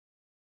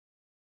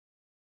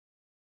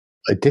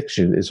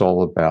addiction is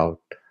all about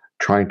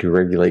trying to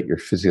regulate your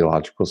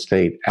physiological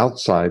state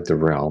outside the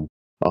realm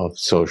of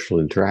social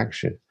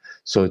interaction.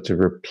 So it's a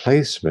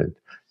replacement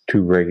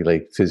to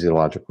regulate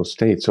physiological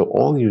state. So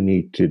all you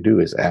need to do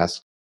is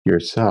ask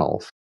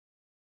yourself,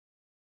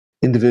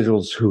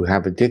 individuals who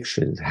have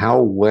addictions,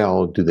 how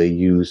well do they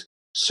use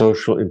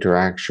social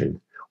interaction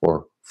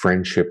or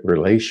friendship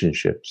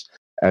relationships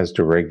as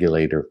the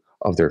regulator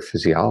of their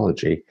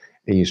physiology?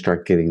 And you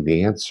start getting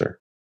the answer.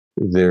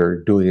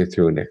 They're doing it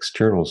through an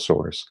external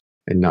source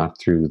and not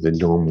through the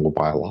normal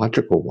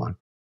biological one,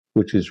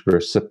 which is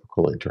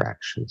reciprocal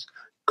interactions,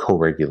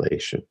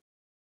 co-regulation.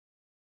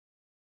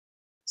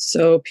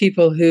 So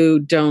people who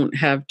don't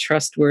have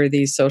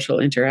trustworthy social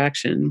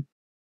interaction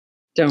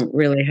don't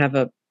really have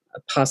a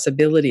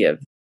possibility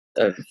of,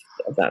 of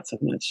that so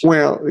much.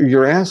 Well,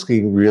 you're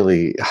asking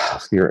really,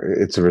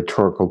 it's a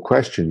rhetorical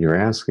question you're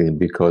asking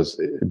because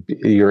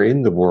you're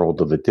in the world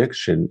of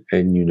addiction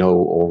and you know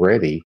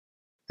already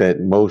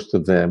that most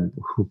of them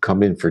who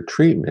come in for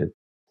treatment,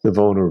 the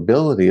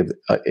vulnerability of,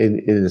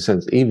 in a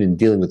sense, even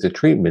dealing with the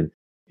treatment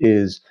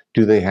is,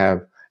 do they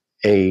have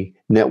a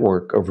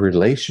network of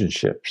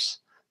relationships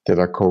that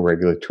are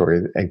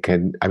co-regulatory and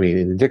can, I mean,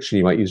 in addiction,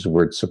 you might use the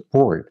word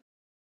support,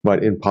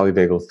 but in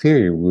polyvagal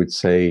theory, we would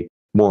say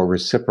more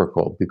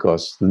reciprocal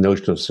because the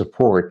notion of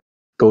support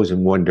goes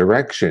in one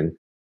direction,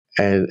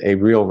 and a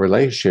real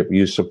relationship,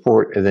 you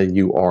support and then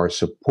you are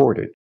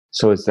supported.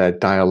 So it's that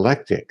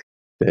dialectic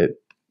that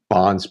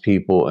bonds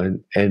people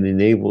and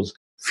enables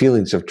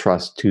feelings of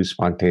trust to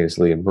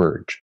spontaneously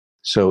emerge.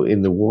 So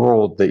in the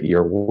world that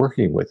you're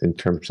working with in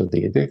terms of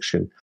the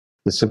addiction,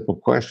 the simple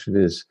question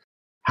is,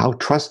 how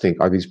trusting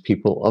are these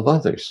people of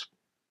others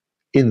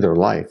in their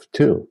life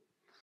too?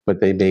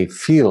 But they may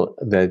feel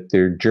that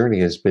their journey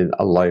has been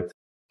a life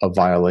of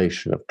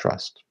violation of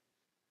trust.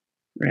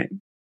 Right.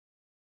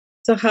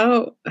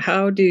 So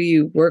how do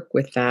you work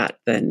with that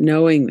then,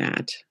 knowing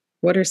that?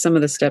 What are some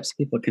of the steps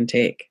people can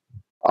take?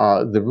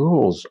 The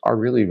rules are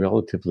really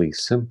relatively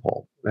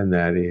simple, and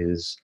that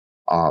is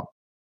uh,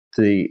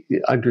 the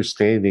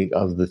understanding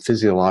of the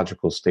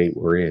physiological state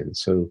we're in.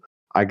 So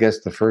I guess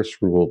the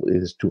first rule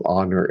is to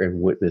honor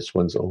and witness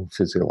one's own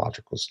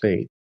physiological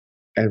state.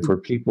 And for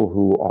people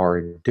who are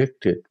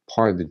addicted,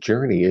 part of the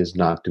journey is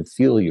not to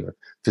feel your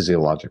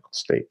physiological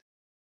state.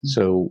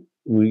 So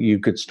you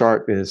could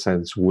start, in a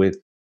sense, with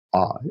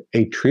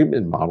a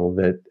treatment model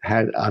that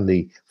had on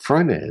the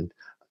front end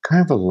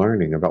kind of a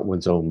learning about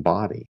one's own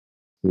body,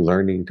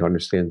 learning to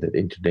understand that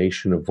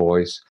intonation of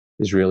voice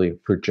is really a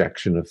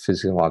projection of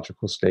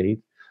physiological state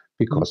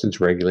because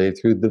it's regulated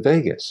through the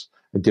vagus,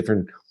 a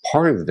different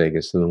part of the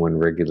vagus than the one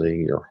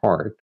regulating your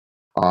heart.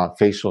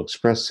 Facial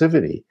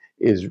expressivity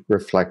is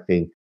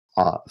reflecting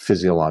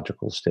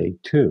physiological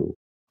state too.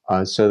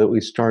 So that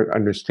we start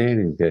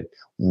understanding that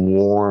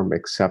warm,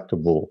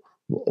 acceptable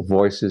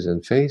voices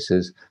and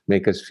faces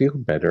make us feel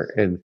better.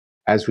 And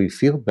as we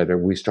feel better,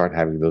 we start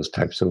having those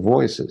types of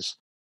voices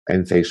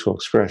and facial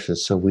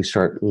expressions. So we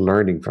start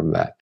learning from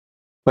that.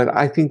 But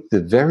I think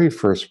the very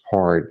first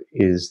part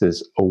is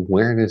this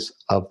awareness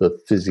of the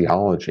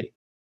physiology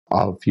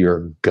of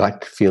your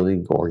gut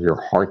feeling or your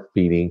heart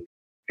beating.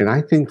 And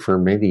I think for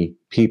many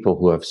people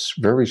who have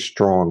very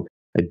strong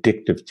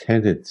addictive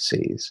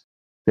tendencies,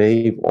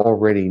 they've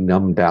already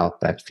numbed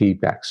out that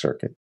feedback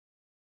circuit.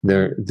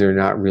 They're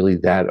not really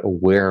that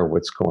aware of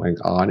what's going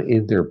on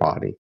in their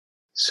body.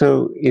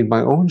 So in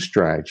my own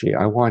strategy,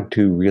 I want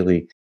to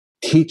really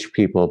teach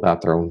people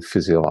about their own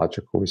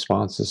physiological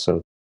responses.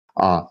 So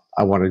I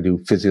want to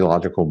do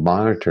physiological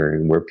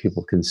monitoring where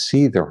people can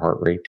see their heart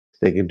rate.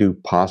 They can do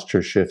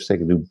posture shifts, they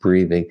can do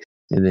breathing,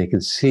 and they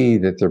can see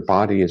that their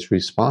body is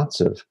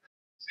responsive.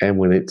 And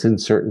when it's in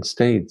certain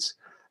states,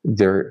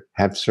 there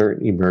have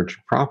certain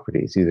emergent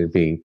properties, either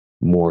being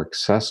more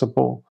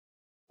accessible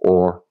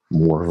or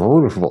more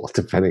vulnerable,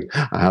 depending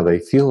on how they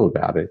feel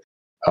about it,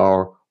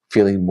 or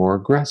feeling more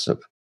aggressive.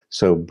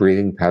 So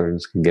breathing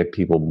patterns can get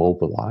people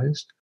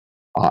mobilized,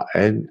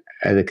 and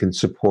it can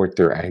support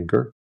their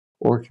anger,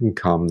 or it can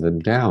calm them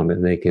down,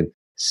 and they can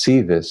see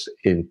this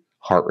in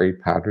heart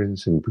rate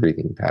patterns and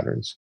breathing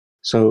patterns.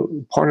 So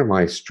part of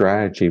my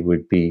strategy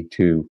would be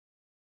to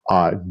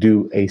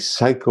do a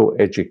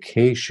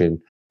psychoeducation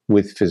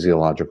with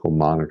physiological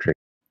monitoring.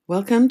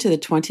 Welcome to the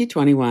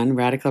 2021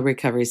 Radical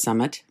Recovery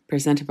Summit,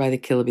 presented by the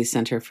Kilby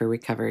Center for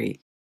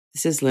Recovery.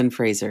 This is Lynn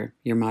Fraser,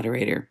 your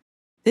moderator.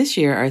 This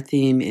year, our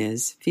theme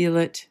is Feel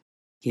It,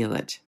 Heal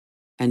It,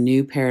 a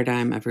new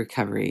paradigm of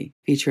recovery,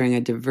 featuring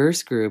a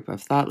diverse group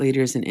of thought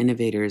leaders and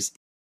innovators,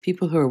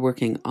 people who are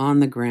working on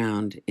the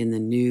ground in the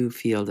new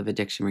field of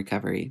addiction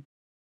recovery.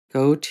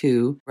 Go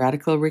to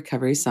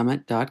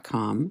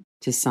radicalrecoverysummit.com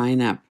to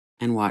sign up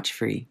and watch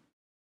free.